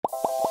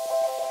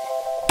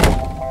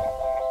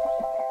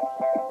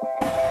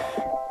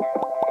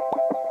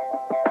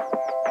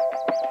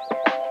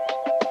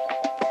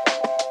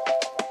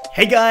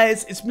Hey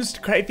guys, it's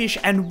MrCrayfish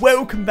and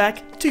welcome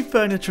back to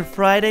Furniture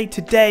Friday.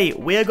 Today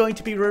we are going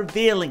to be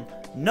revealing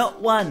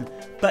not one,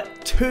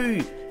 but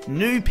two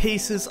new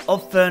pieces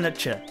of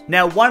furniture.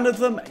 Now one of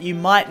them you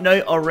might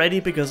know already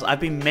because I've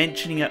been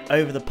mentioning it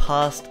over the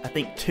past, I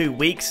think 2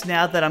 weeks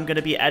now that I'm going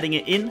to be adding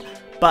it in.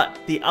 But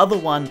the other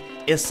one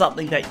is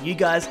something that you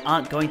guys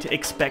aren't going to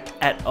expect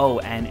at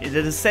all, and it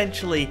is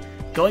essentially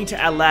going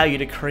to allow you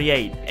to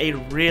create a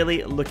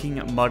really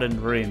looking modern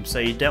room, so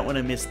you don't want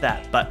to miss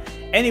that. But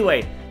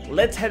anyway,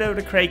 let's head over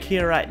to Craig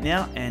here right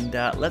now and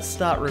let's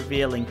start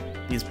revealing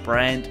these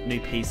brand new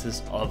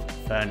pieces of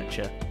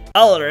furniture.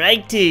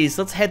 Alrighties,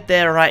 let's head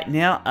there right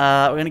now.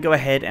 We're going to go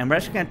ahead and we're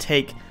actually going to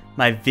take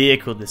my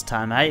vehicle this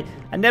time. I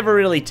never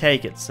really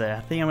take it, so I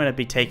think I'm going to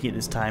be taking it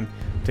this time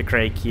to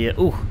Craig here.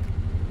 Ooh,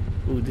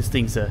 this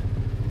thing's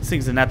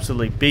an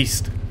absolute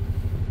beast.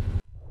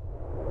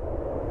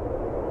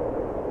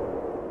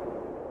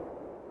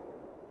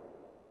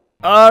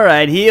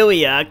 Alright, here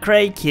we are,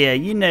 Craig here.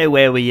 You know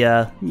where we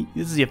are.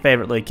 This is your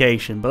favorite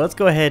location, but let's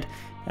go ahead.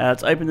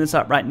 Let's open this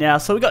up right now.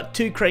 So we got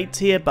 2 crates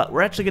here, but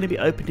we're actually going to be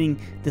opening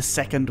the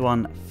second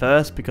one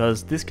first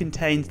because this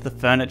contains the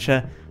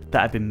furniture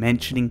that I've been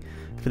mentioning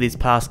for these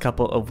past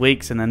couple of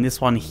weeks, and then this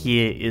one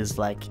here is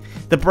like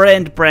the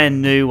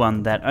brand new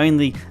one that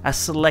only a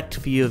select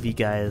few of you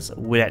guys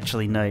would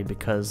actually know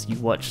because you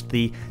watched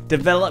the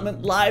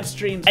development live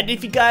streams. And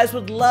if you guys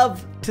would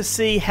love to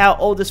see how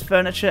all this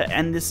furniture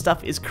and this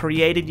stuff is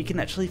created, you can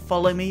actually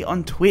follow me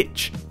on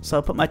Twitch. So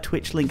I'll put my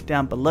Twitch link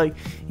down below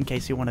in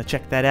case you want to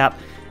check that out.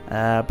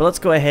 But let's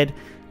go ahead.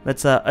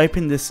 Let's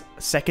open this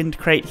second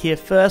crate here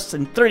first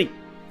in 3,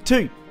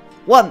 2,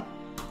 1.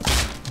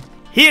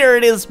 Here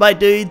it is, my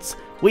dudes.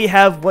 We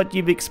have what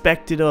you've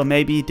expected, or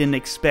maybe you didn't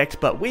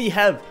expect, but we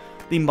have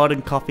the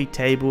modern coffee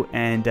table.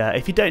 And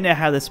if you don't know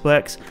how this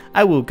works,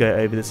 I will go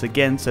over this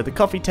again. So the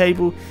coffee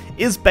table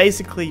is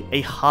basically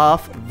a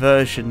half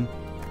version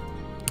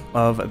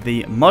of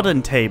the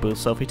modern table.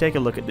 So if we take a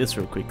look at this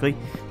real quickly,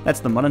 that's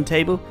the modern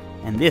table,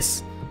 and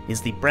this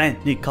is the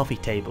brand new coffee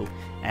table.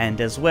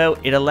 And as well,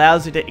 it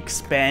allows you to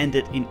expand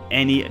it in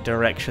any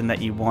direction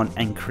that you want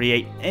and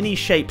create any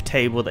shape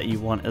table that you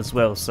want as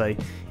well. So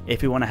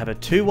if you want to have a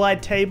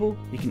 2-wide table,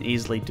 you can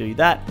easily do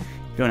that.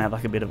 If you want to have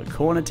like a bit of a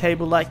corner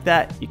table like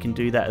that, you can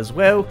do that as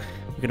well.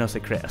 You can also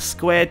create a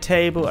square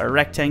table, a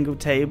rectangle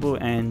table,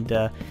 and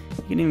you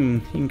can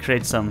even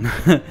create some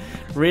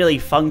really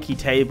funky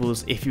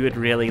tables if you would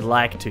really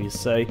like to.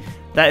 So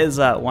that is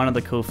one of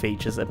the cool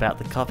features about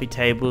the coffee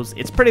tables.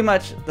 It's pretty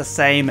much the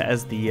same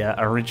as the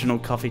original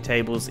coffee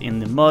tables in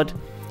the mod,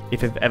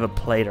 if you've ever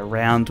played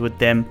around with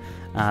them.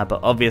 But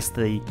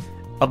obviously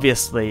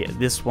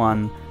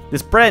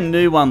this brand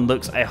new one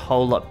looks a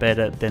whole lot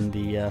better than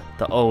the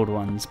old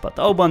ones, but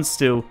the old ones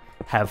still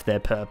have their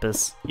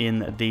purpose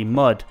in the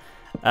mod.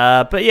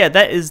 But yeah,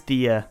 that's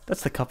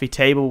the coffee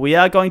table. We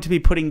are going to be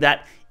putting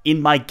that in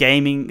my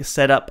gaming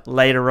setup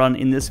later on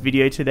in this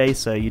video today,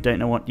 so you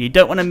don't want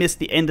to miss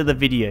the end of the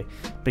video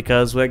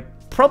because we're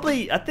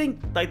probably, I think,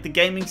 like the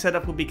gaming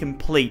setup will be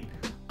complete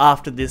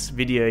after this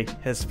video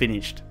has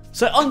finished.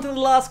 So on to the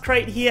last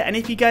crate here, and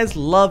if you guys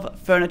love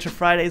Furniture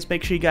Fridays,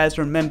 make sure you guys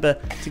remember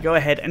to go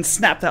ahead and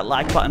snap that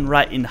like button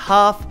right in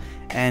half,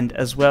 and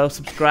as well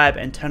subscribe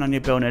and turn on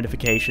your bell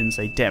notifications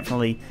so you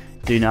definitely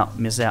do not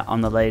miss out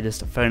on the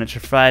latest Furniture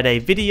Friday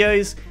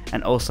videos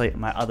and also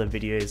my other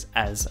videos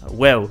as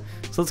well.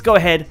 So let's go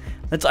ahead,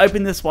 let's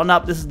open this one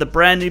up. This is the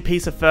brand new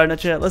piece of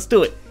furniture. Let's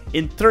do it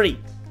in 3,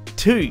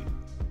 2,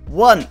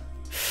 1.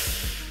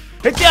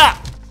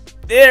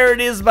 There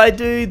it is, my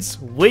dudes.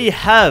 We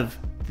have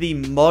the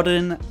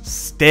modern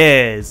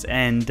stairs,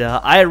 and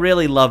I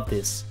really love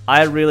this.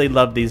 I really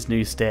love these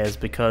new stairs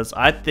because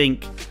I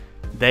think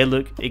they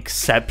look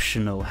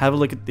exceptional. Have a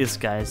look at this,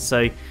 guys.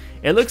 So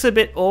it looks a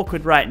bit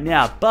awkward right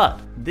now,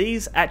 but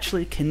these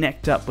actually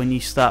connect up when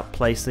you start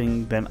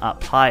placing them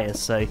up higher.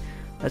 So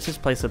let's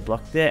just place a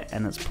block there,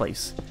 and let's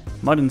place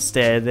modern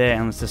stair there,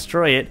 and let's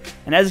destroy it.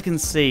 And as you can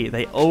see,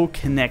 they all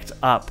connect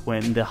up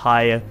when the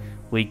higher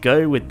we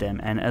go with them,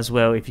 and as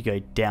well if you go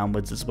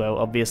downwards as well,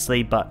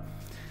 obviously. But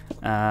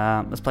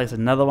let's place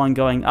another one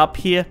going up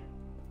here.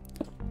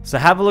 So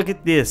have a look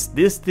at this.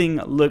 This thing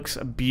looks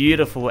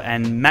beautiful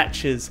and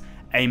matches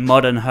a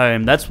modern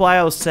home. That's why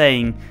I was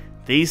saying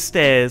these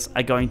stairs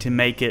are going to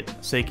make it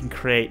so you can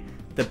create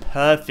the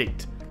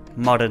perfect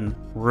modern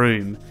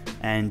room.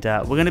 And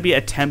we're going to be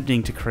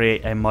attempting to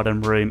create a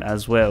modern room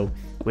as well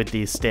with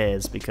these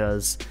stairs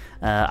because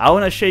I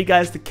want to show you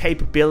guys the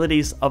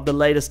capabilities of the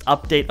latest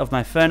update of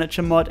my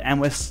furniture mod,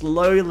 and we're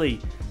slowly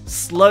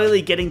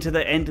getting to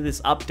the end of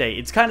this update.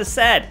 It's kind of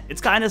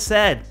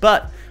sad,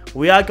 but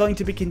we are going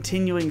to be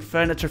continuing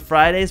Furniture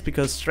Fridays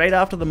because straight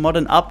after the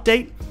modern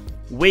update,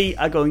 we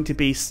are going to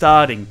be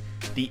starting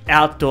the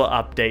outdoor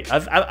update.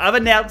 I've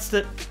announced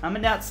it. I'm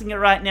announcing it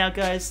right now,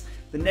 guys.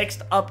 The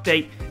next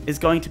update is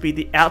going to be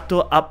the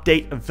outdoor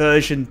update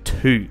version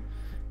 2.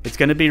 It's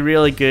going to be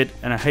really good,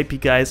 and I hope you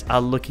guys are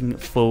looking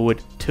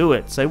forward to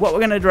it. So what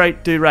we're going to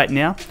do right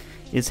now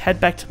is head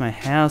back to my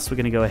house. We're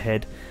going to go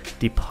ahead,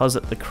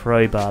 deposit the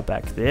crowbar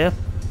back there.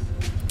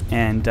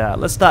 And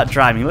let's start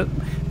driving.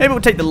 Maybe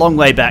we'll take the long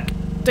way back.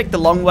 Take the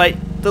long way.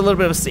 Do a little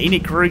bit of a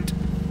scenic route.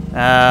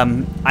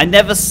 I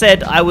never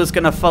said I was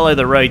going to follow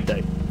the road,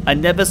 though. I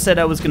never said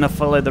I was going to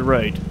follow the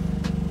road.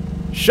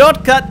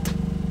 Shortcut!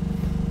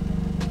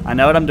 I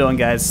know what I'm doing,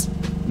 guys.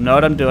 I know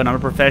what I'm doing. I'm a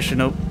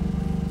professional.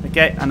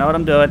 Okay, I know what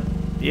I'm doing.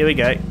 Here we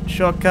go.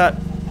 Shortcut.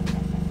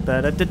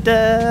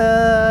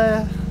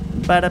 Ba-da-da-da.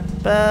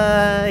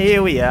 Ba-da-ba.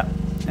 Here we are.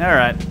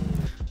 Alright.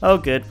 Oh,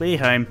 good. We're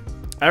home.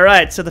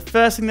 Alright, so the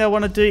first thing that I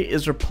want to do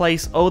is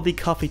replace all the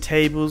coffee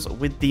tables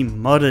with the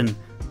modern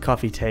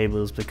coffee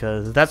tables,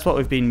 because that's what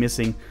we've been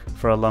missing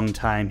for a long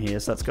time here.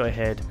 So let's go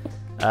ahead.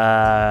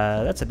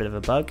 That's a bit of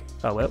a bug.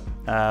 Oh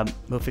well.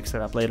 We'll fix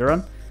that up later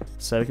on.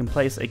 So we can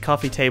place a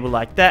coffee table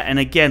like that, and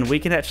again, we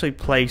can actually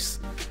place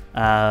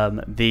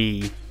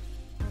the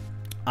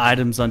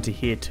items onto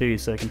here too.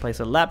 So we can place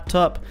a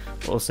laptop,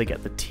 also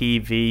get the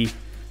TV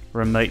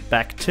remote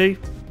back too.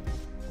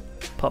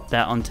 Pop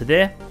that onto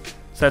there.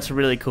 So that's a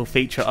really cool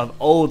feature of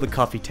all the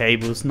coffee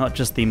tables, not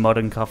just the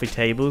modern coffee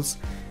tables.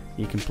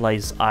 You can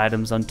place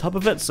items on top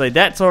of it. So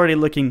that's already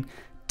looking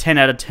 10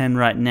 out of 10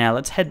 right now.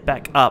 Let's head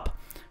back up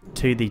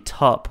to the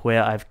top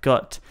where I've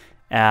got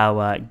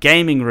our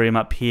gaming room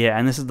up here.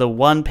 And this is the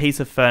one piece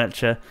of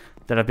furniture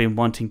that I've been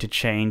wanting to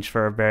change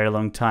for a very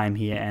long time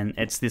here. And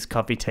it's this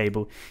coffee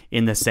table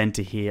in the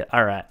center here.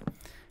 Alright,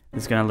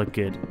 it's going to look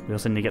good. We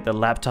also need to get the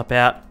laptop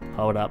out.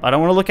 Hold up. I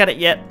don't want to look at it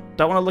yet.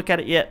 Don't want to look at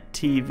it yet.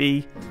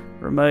 TV,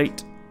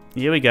 remote.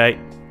 Here we go.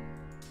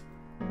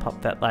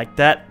 Pop that like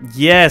that.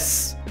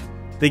 Yes!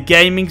 The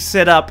gaming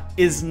setup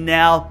is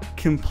now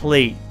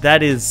complete.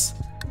 That's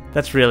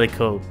really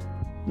cool.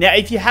 Now,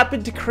 if you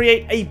happen to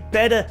create a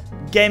better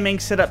gaming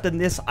setup than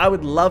this, I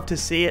would love to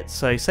see it.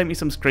 So send me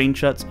some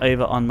screenshots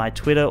over on my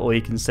Twitter, or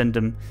you can send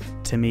them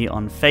to me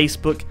on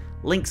Facebook.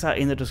 Links are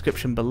in the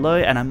description below,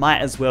 and I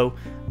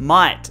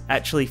might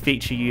actually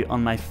feature you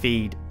on my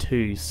feed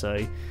too.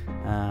 So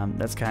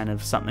that's kind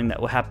of something that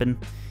will happen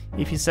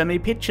if you send me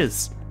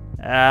pictures.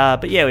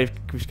 But yeah,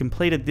 we've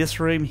completed this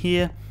room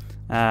here.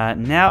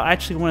 Now I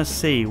actually want to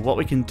see what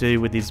we can do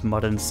with these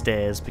modern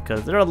stairs,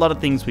 because there are a lot of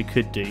things we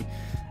could do.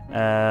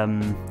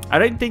 I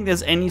don't think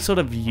there's any sort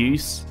of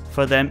use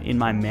for them in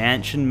my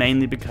mansion,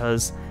 mainly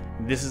because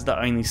this is the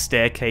only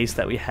staircase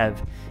that we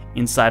have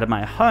inside of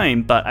my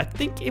home. But I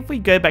think if we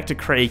go back to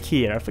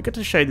Crayfish, I forgot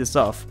to show this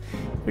off.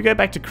 If we go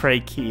back to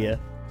Crayfish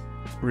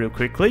real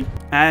quickly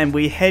and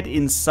we head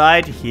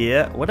inside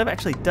here, what I've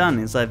actually done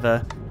is I've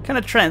kind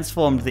of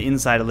transformed the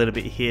inside a little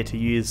bit here to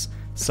use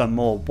some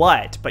more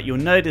white. But you'll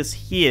notice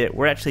here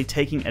we're actually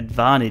taking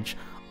advantage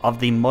of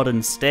the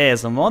modern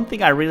stairs, and one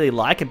thing I really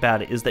like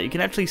about it is that you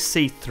can actually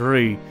see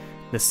through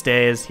the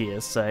stairs here.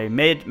 So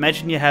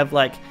imagine you have,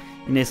 like,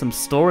 you know, some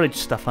storage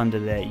stuff under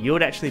there. You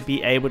would actually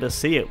be able to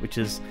see it, which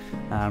is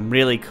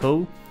really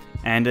cool.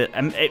 And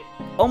it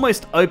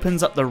almost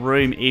opens up the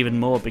room even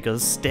more,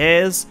 because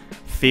stairs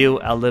feel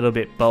a little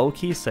bit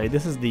bulky. So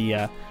this is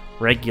the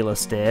regular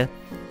stair,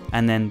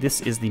 and then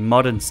this is the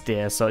modern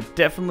stair, so it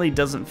definitely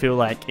doesn't feel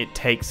like it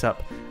takes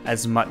up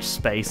as much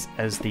space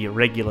as the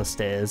regular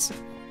stairs.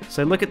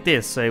 So look at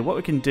this. So what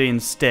we can do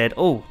instead,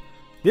 oh,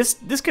 this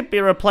could be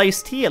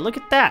replaced here. Look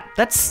at that.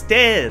 That's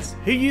stairs.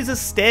 Who uses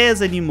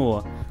stairs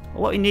anymore?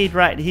 What we need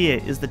right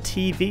here is the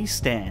TV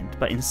stand,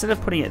 but instead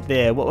of putting it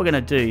there, what we're going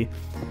to do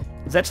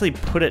is actually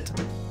put it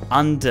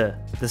under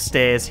the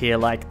stairs here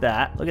like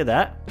that. Look at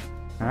that.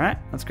 Alright,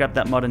 let's grab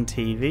that modern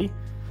TV.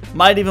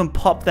 Might even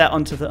pop that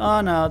onto the...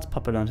 Oh no, let's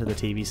pop it onto the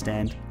TV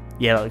stand.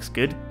 Yeah, that looks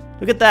good.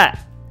 Look at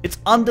that. It's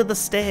under the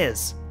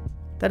stairs.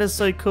 That is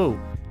so cool.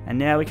 And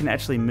now we can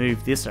actually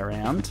move this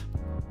around.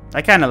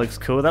 That kind of looks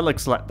cool. That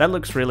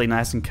looks really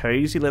nice and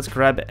cozy. Let's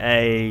grab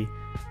a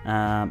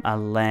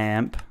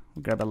lamp.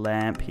 We'll grab a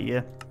lamp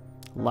here.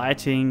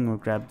 Lighting, we'll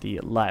grab the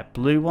light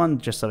blue one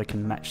just so we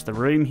can match the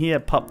room here.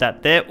 Pop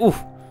that there. Ooh,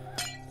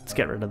 let's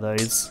get rid of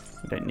those.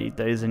 We don't need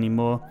those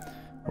anymore.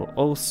 We'll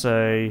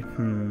also,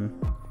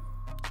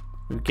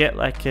 we'll get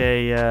like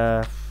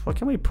a, what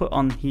can we put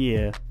on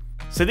here?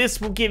 So this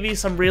will give you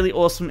some really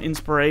awesome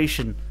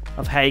inspiration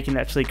of how you can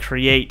actually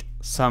create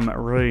some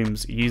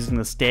rooms using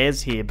the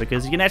stairs here,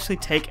 because you can actually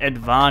take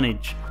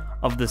advantage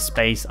of the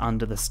space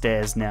under the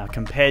stairs now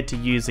compared to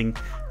using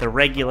the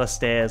regular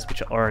stairs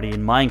which are already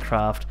in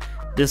Minecraft.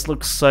 This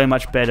looks so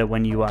much better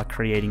when you are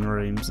creating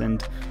rooms.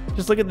 And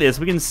just look at this,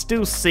 we can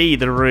still see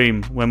the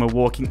room when we're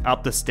walking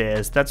up the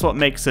stairs. That's what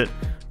makes it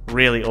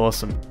really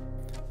awesome.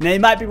 Now you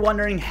might be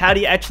wondering, how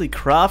do you actually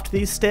craft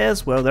these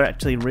stairs? Well, they're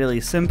actually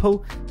really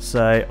simple.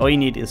 So all you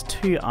need is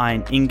 2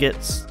 iron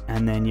ingots,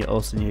 and then you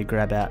also need to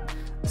grab out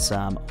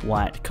some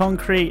white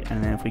concrete.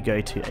 And then if we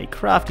go to a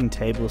crafting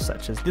table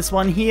such as this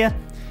one here,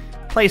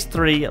 place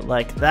 3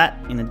 like that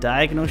in a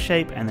diagonal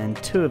shape, and then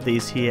 2 of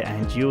these here,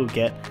 and you'll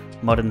get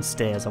modern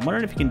stairs. I'm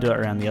wondering if you can do it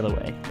around the other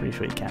way. Pretty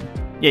sure you can.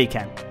 Yeah, you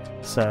can.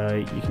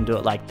 So you can do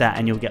it like that,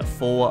 and you'll get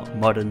 4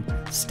 modern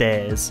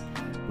stairs,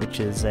 which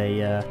is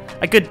a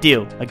good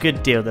deal. A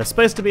good deal. They're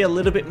supposed to be a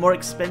little bit more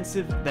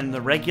expensive than the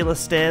regular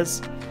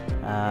stairs,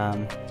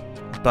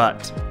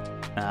 but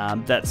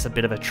that's a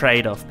bit of a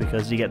trade-off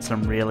because you get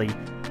some really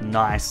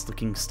nice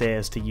looking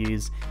stairs to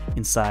use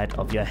inside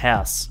of your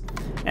house.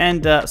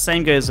 And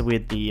same goes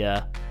with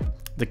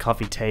the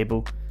coffee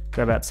table.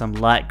 Grab out some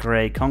light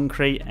grey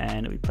concrete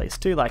and we place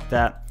 2 like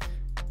that.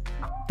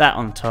 That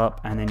on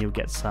top, and then you'll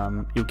get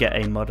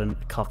a modern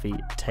coffee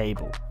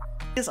table.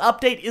 This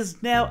update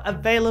is now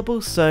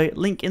available, so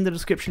link in the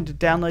description to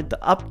download the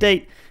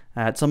update.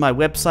 It's on my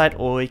website,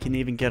 or you can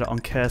even get it on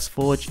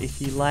CurseForge if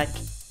you like.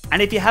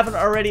 And if you haven't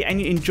already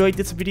and you enjoyed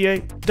this video,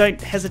 don't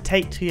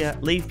hesitate to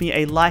leave me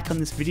a like on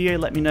this video.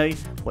 Let me know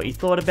what you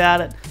thought about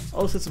it.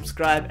 Also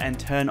subscribe and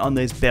turn on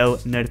those bell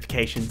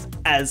notifications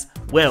as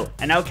well.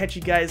 And I'll catch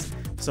you guys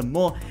for some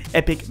more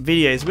epic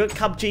videos. We got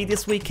PUBG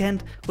this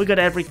weekend. We got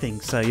everything,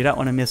 so you don't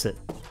want to miss it.